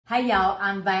Hey y'all,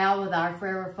 I'm Val with Our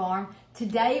Forever Farm.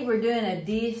 Today we're doing a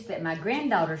dish that my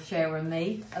granddaughter shared with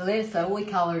me, Alyssa. We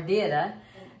call her Dida.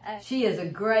 She is a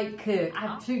great cook. I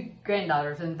have two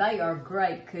granddaughters and they are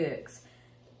great cooks.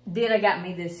 Dida got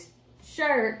me this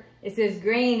shirt. It says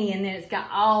Granny and then it's got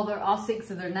all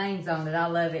six of their names on it. I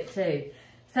love it too.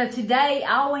 So today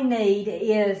all we need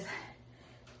is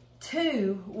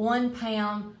 2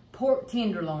 1-pound pork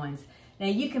tenderloins. Now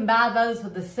you can buy those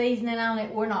with the seasoning on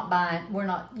it. We're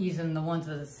not using the ones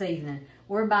with the seasoning.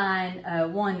 We're buying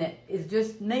one that is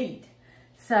just meat.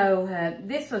 So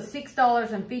this was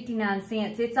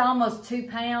 $6.59. It's almost 2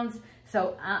 pounds.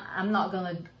 So I'm not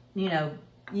gonna,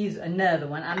 use another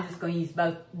one. I'm just gonna use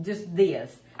just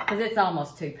this, because it's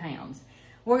almost 2 pounds.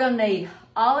 We're gonna need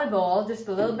olive oil, just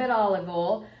a little bit of olive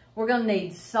oil. We're gonna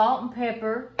need salt and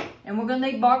pepper, and we're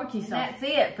gonna need barbecue sauce. That's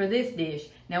it for this dish.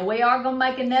 Now we are gonna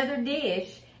make another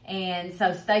dish, and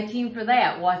so stay tuned for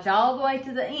that. Watch all the way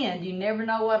to the end. You never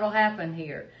know what'll happen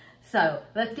here. So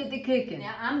let's get to cooking.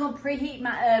 Now I'm gonna preheat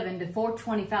my oven to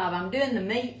 425. I'm doing the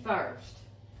meat first.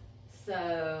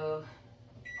 So,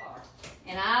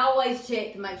 and I always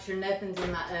check to make sure nothing's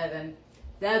in my oven.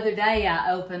 The other day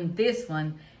I opened this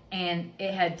one and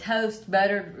it had toast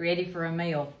buttered, ready for a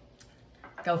meal.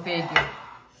 Go figure.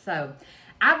 So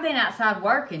I've been outside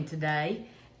working today,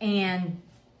 and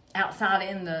outside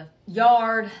in the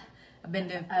yard, I've been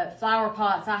doing flower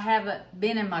pots. I haven't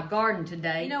been in my garden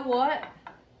today. You know what?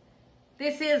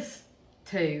 This is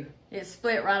 2. It's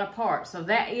split right apart, so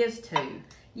that is 2.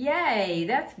 Yay,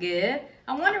 that's good.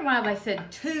 I wonder why they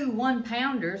said 2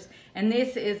 1-pounders, and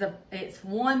this is it's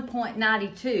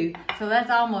 1.92, so that's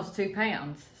almost 2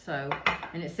 pounds. So,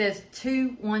 and it says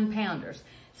 2 1-pounders.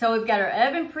 So we've got our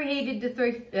oven preheated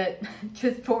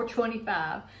to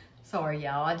 425. Sorry,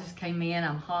 y'all. I just came in.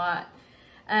 I'm hot.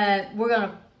 We're going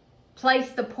to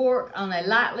place the pork on a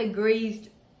lightly greased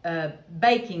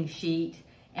baking sheet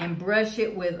and brush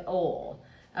it with oil.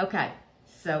 Okay,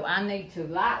 so I need to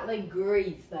lightly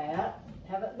grease that.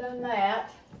 Haven't done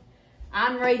that.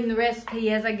 I'm reading the recipe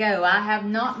as I go. I have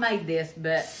not made this,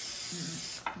 but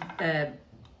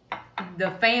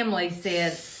the family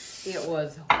said it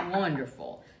was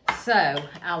wonderful. So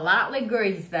I lightly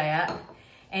greased that,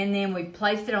 and then we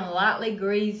placed it on a lightly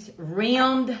greased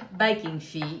rimmed baking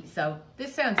sheet. So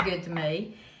this sounds good to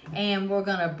me. And we're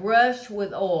gonna brush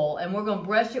with oil, and we're gonna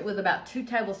brush it with about 2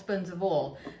 tablespoons of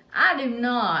oil. I do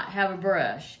not have a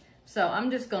brush, so I'm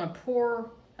just gonna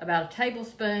pour about a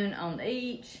tablespoon on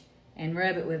each and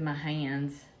rub it with my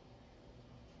hands.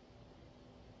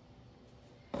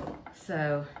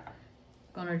 So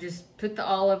I'm gonna just put the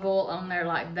olive oil on there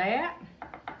like that.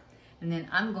 And then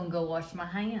I'm gonna go wash my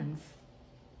hands.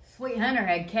 Sweet Hunter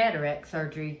had cataract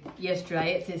surgery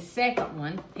yesterday. It's his second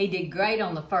one. He did great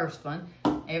on the first one.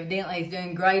 Evidently he's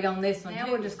doing great on this one.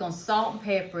 Now we're just gonna salt and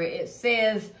pepper it. It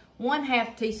says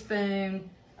 1/2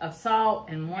 teaspoon of salt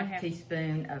and 1/2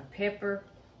 teaspoon of pepper.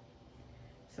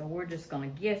 So we're just gonna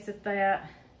guess at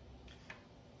that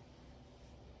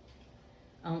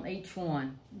on each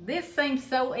one. This seems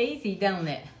so easy, don't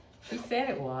it? She said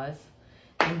it was.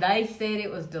 And they said it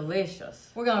was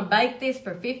delicious. We're gonna bake this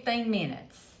for 15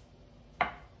 minutes.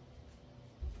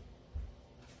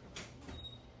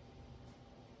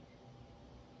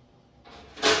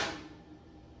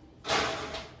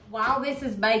 While this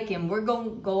is baking, we're gonna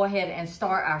go ahead and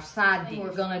start our side dish. What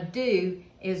we're gonna do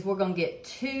is we're gonna get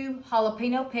 2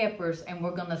 jalapeno peppers and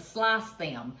we're gonna slice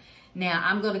them. Now,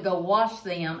 I'm gonna go wash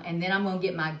them, and then I'm gonna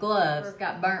get my gloves.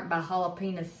 Got burnt by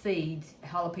jalapeno seeds.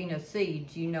 Jalapeno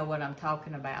seeds, you know what I'm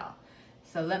talking about.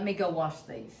 So let me go wash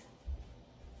these.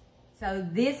 So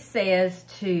this says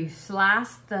to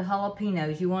slice the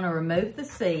jalapenos. You wanna remove the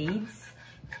seeds.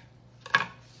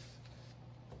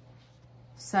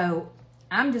 So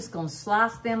I'm just gonna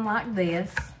slice them like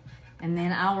this, and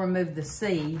then I'll remove the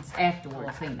seeds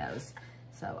afterwards. Jalapenos.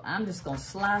 So I'm just gonna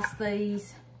slice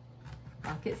these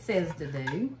like it says to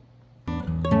do.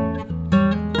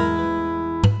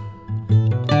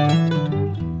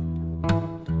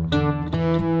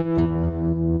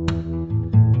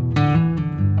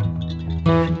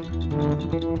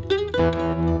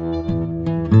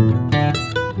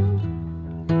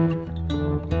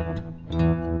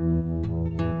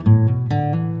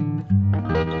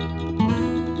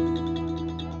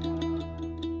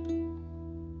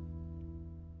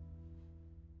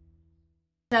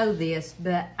 This,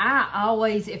 but I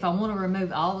always, if I want to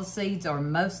remove all the seeds or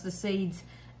most of the seeds,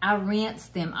 I rinse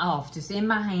them off just in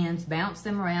my hands, bounce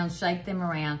them around, shake them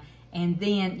around, and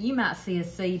then you might see a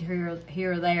seed here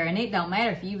or there, and it don't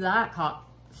matter if you like hot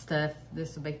stuff,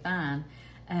 this will be fine.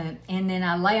 And then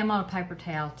I lay them on a paper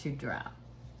towel to dry.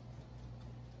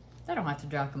 They don't have to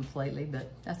dry completely, but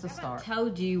that's a start. I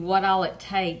told you what all it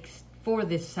takes for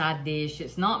this side dish.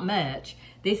 It's not much.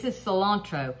 This is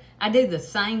cilantro. I do the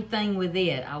same thing with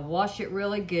it. I wash it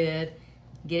really good,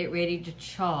 get it ready to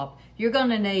chop. You're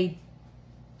gonna need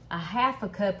a half a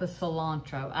cup of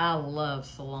cilantro. I love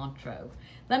cilantro.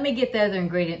 Let me get the other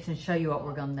ingredients and show you what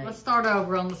we're gonna need. Let's start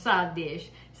over on the side dish.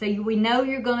 So we know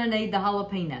you're gonna need the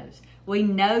jalapenos. We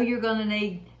know you're gonna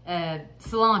need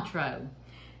cilantro.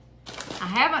 I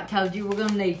haven't told you we're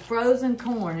gonna need frozen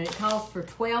corn, and it calls for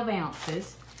 12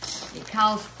 ounces. It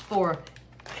calls for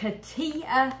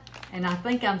cotija, and I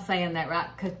think I'm saying that right,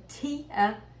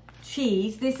 cotija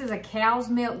cheese. This is a cow's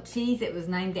milk cheese. It was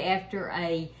named after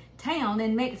a town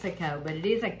in Mexico, but it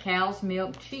is a cow's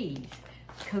milk cheese.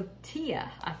 Cotija,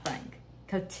 I think.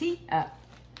 Cotija.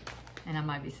 And I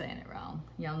might be saying it wrong.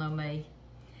 Y'all know me.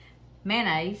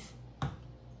 Mayonnaise.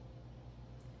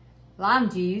 Lime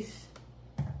juice.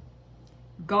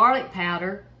 Garlic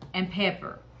powder. And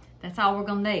pepper. That's all we're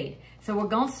going to need. So we're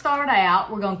going to start out.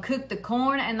 We're going to cook the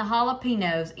corn and the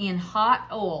jalapenos in hot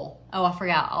oil. Oh, I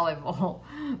forgot olive oil.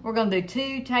 We're going to do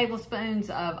 2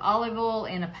 tablespoons of olive oil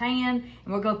in a pan,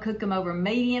 and we're going to cook them over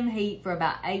medium heat for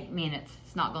about 8 minutes.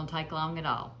 It's not going to take long at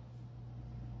all.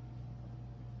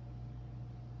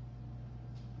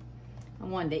 I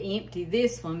wanted to empty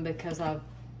this one because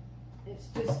it's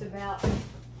just about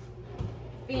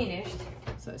finished.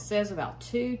 So it says about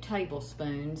 2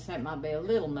 tablespoons, that might be a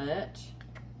little much,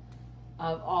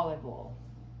 of olive oil.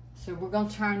 So we're going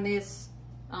to turn this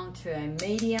onto a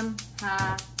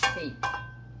medium-high heat.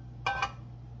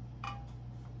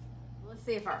 Let's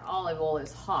see if our olive oil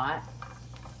is hot.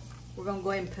 We're going to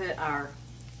go ahead and put our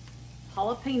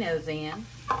jalapenos in.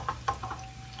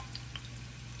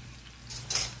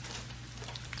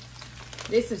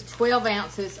 This is 12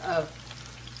 ounces of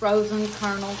frozen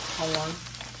kernel corn.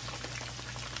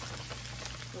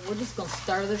 So we're just going to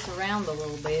stir this around a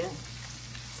little bit.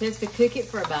 It says to cook it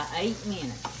for about 8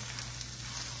 minutes.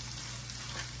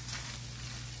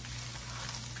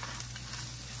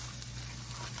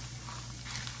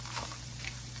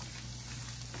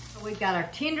 We've got our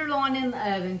tenderloin in the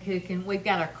oven cooking. We've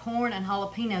got our corn and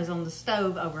jalapenos on the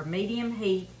stove over medium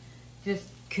heat, just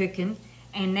cooking.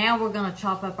 And now we're going to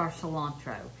chop up our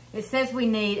cilantro. It says we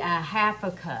need a half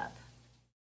a cup.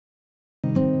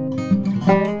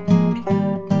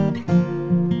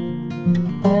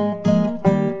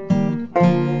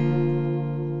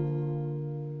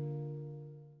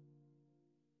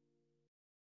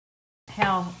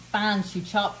 How fine she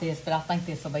chopped this, but I think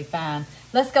this will be fine.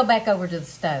 Let's go back over to the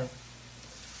stove.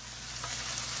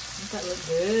 Does that look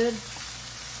good?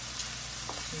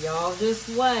 Y'all just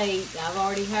wait. I've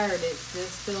already heard it. It's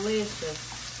just delicious.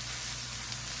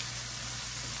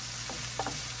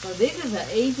 So this is an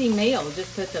easy meal.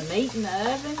 Just put the meat in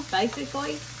the oven,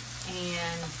 basically,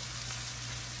 and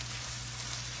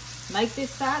make this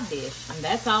side dish. And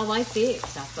that's all they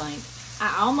fix, I think.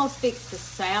 I almost fixed the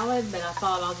salad, but I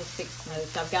thought I'll just fix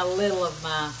toast. I've got a little of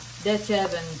my Dutch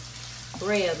oven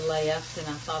bread left, and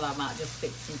I thought I might just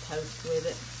fix some toast with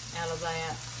it out of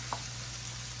that.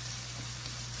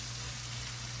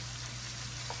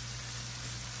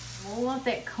 We want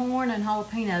that corn and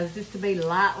jalapenos just to be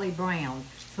lightly browned.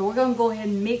 So we're going to go ahead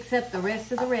and mix up the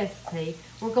rest of the recipe.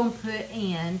 We're going to put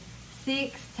in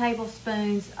 6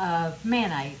 tablespoons of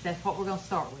mayonnaise. That's what we're going to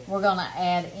start with. We're going to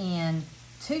add in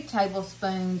 2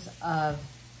 tablespoons of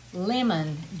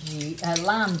lime juice,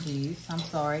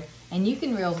 and you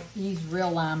can use real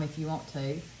lime if you want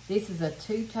to. This is a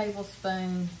 2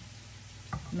 tablespoon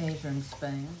measuring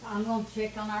spoon. I'm going to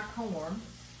check on our corn.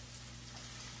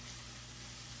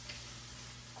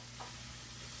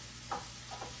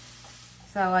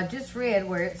 So I just read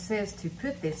where it says to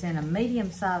put this in a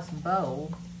medium-sized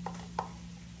bowl.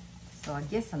 So I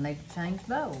guess I need to change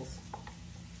bowls,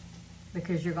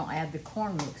 because you're going to add the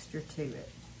corn mixture to it.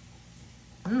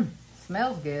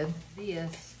 Smells good.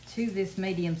 This to this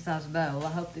medium-sized bowl.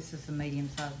 I hope this is a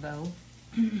medium-sized bowl.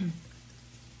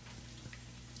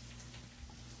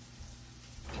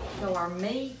 So our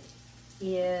meat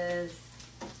is,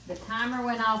 the timer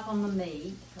went off on the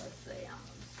meat. Let's see, I'm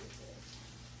going to see this.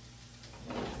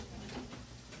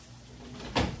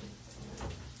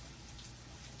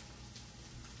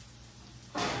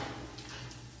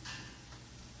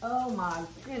 Oh my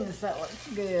goodness, that looks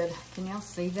good. Can y'all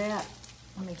see that?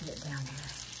 Let me get it down here.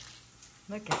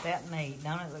 Look at that meat.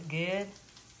 Don't it look good?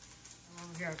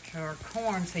 Over here to our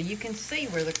corn so you can see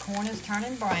where the corn is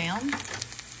turning brown.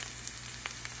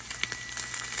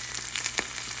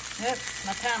 Yep,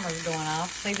 my timer's going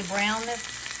off. See the brownness?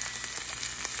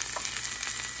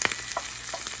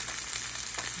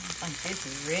 I think this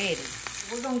is ready.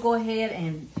 We're gonna go ahead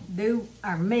and do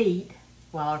our meat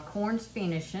while our corn's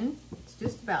finishing. It's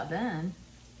just about done.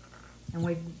 And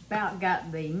we've about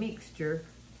got the mixture,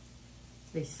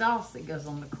 the sauce that goes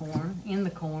on the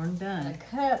corn, done. A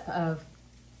cup of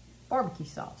barbecue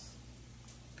sauce.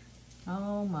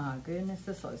 Oh my goodness,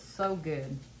 this looks so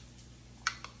good.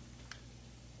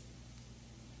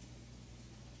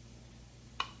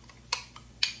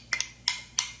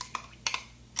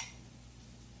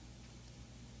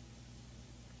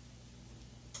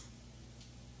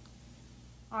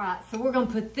 All right, so we're gonna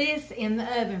put this in the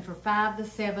oven for 5 to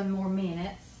 7 more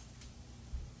minutes.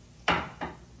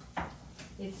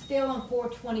 It's still on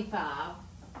 425.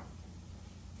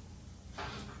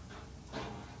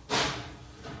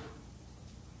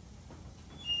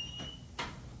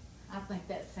 I think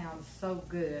that sounds so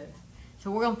good.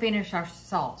 So we're gonna finish our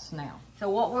sauce now. So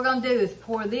what we're gonna do is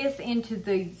pour this into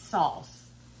the sauce.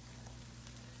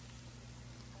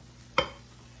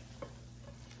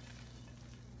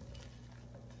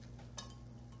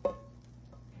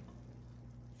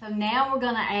 So now we're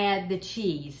gonna add the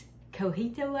cheese.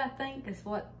 Cojito, I think, is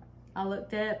what I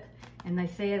looked up. And they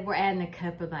said we're adding a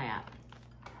cup of that.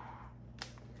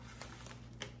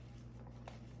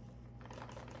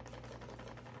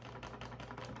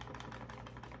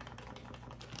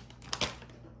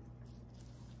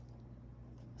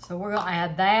 So we're gonna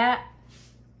add that.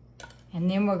 And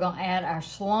then we're gonna add our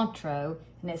cilantro.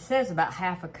 And it says about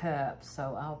half a cup,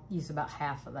 so I'll use about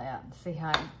half of that and see how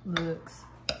it looks.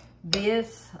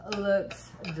 This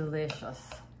looks delicious.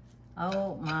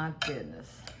 Oh my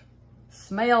goodness.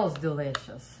 Smells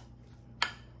delicious.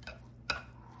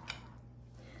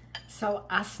 So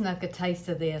I snuck a taste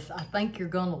of this. I think you're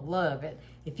gonna love it.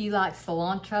 If you like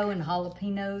cilantro and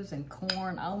jalapenos and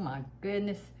corn, oh my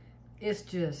goodness, it's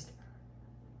just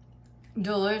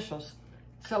delicious.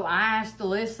 So I asked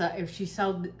Alyssa if she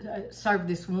served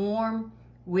this warm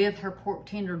with her pork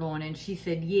tenderloin, and she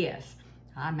said yes.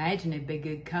 I imagine it'd be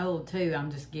good cold too,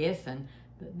 I'm just guessing.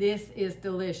 But this is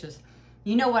delicious.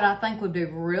 You know what I think would be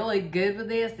really good with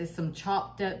this is some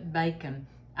chopped up bacon.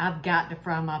 I've got to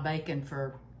fry my bacon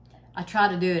I try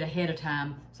to do it ahead of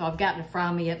time. So I've got to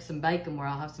fry me up some bacon where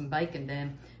I'll have some bacon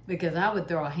done, because I would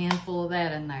throw a handful of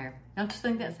that in there. Don't you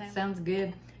think that sounds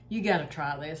good? You gotta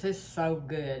try this, it's so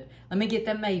good. Let me get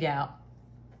that meat out.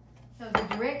 So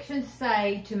the directions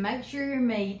say to make sure your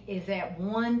meat is at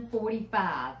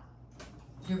 145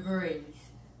 degrees.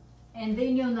 And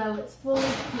then you'll know it's fully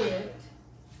cooked.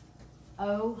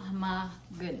 Oh my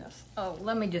goodness. Oh,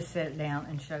 let me just set it down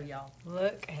and show y'all.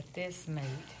 Look at this meat.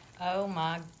 Oh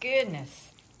my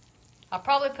goodness. I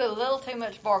probably put a little too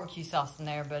much barbecue sauce in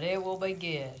there, but it will be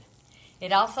good.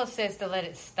 It also says to let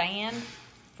it stand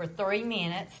for 3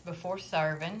 minutes before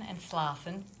serving and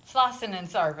slicing. Slicing and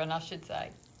serving, I should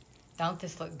say. Don't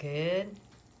this look good?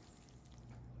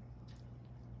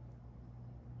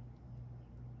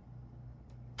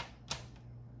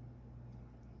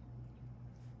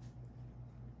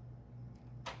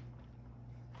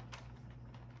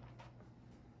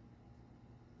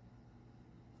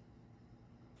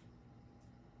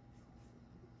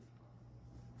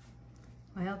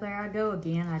 Well, there I go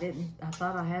again. I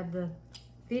thought I had the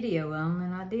video on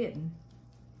and I didn't.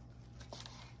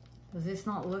 Does this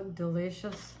not look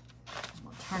delicious? I'm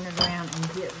gonna turn it around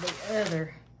and get the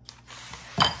other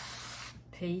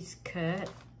piece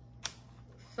cut.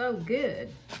 So good.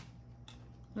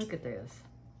 Look at this.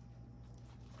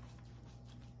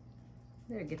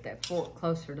 Better get that fork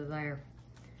closer to there.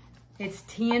 It's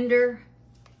tender,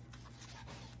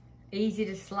 easy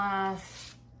to slice.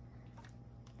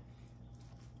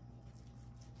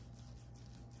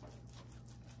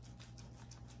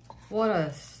 What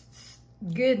a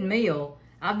good meal.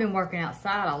 I've been working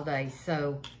outside all day,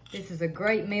 so this is a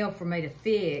great meal for me to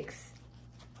fix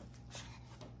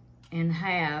and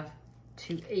have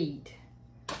to eat.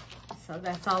 So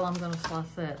that's all I'm gonna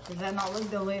slice up. Does that not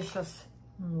look delicious?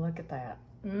 Look at that.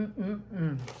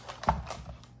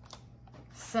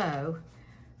 So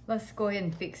let's go ahead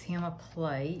and fix him a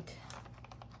plate.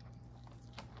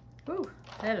 Ooh,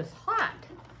 that is hot.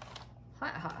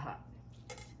 Hot, hot, hot.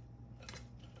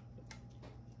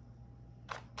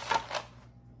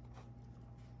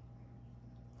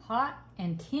 Hot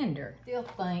and tender. Still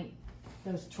think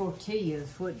those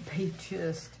tortillas would be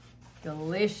just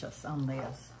delicious on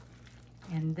this.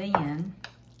 And then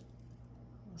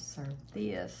we'll serve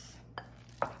this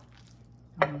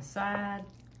on the side.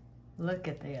 Look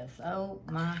at this. Oh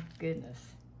my goodness.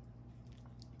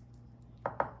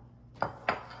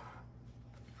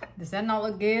 Does that not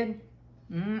look good?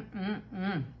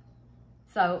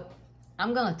 So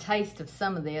I'm gonna taste of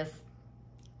some of this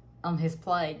on his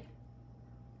plate.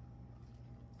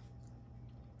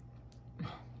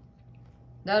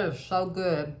 That is so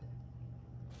good.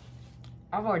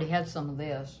 I've already had some of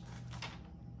this.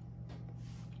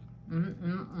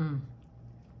 Mmm.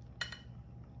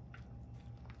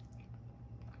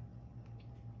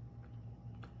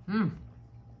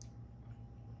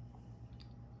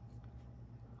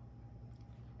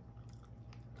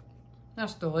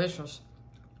 That's delicious.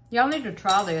 Y'all need to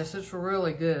try this. It's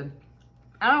really good.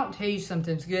 I don't tell you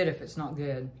something's good if it's not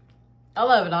good. I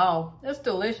love it all. It's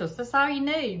delicious. That's all you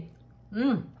need.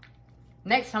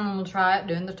 Next time I'm gonna try it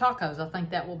doing the tacos. I think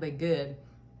that will be good.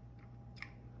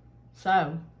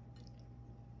 So,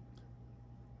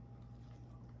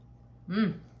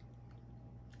 I'm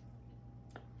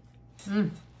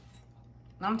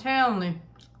telling you,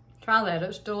 try that.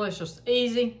 It's delicious.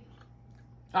 Easy.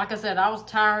 Like I said, I was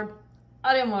tired.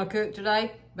 I didn't want to cook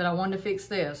today, but I wanted to fix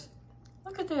this.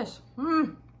 Look at this.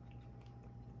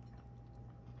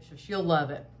 You'll love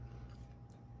it.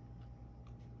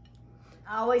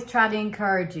 I always try to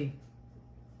encourage you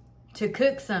to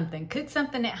cook something. Cook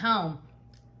something at home.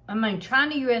 I mean, try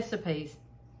new recipes.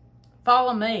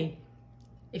 Follow me.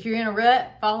 If you're in a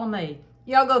rut, follow me.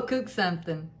 Y'all go cook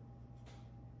something.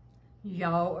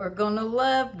 Y'all are gonna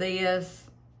love this.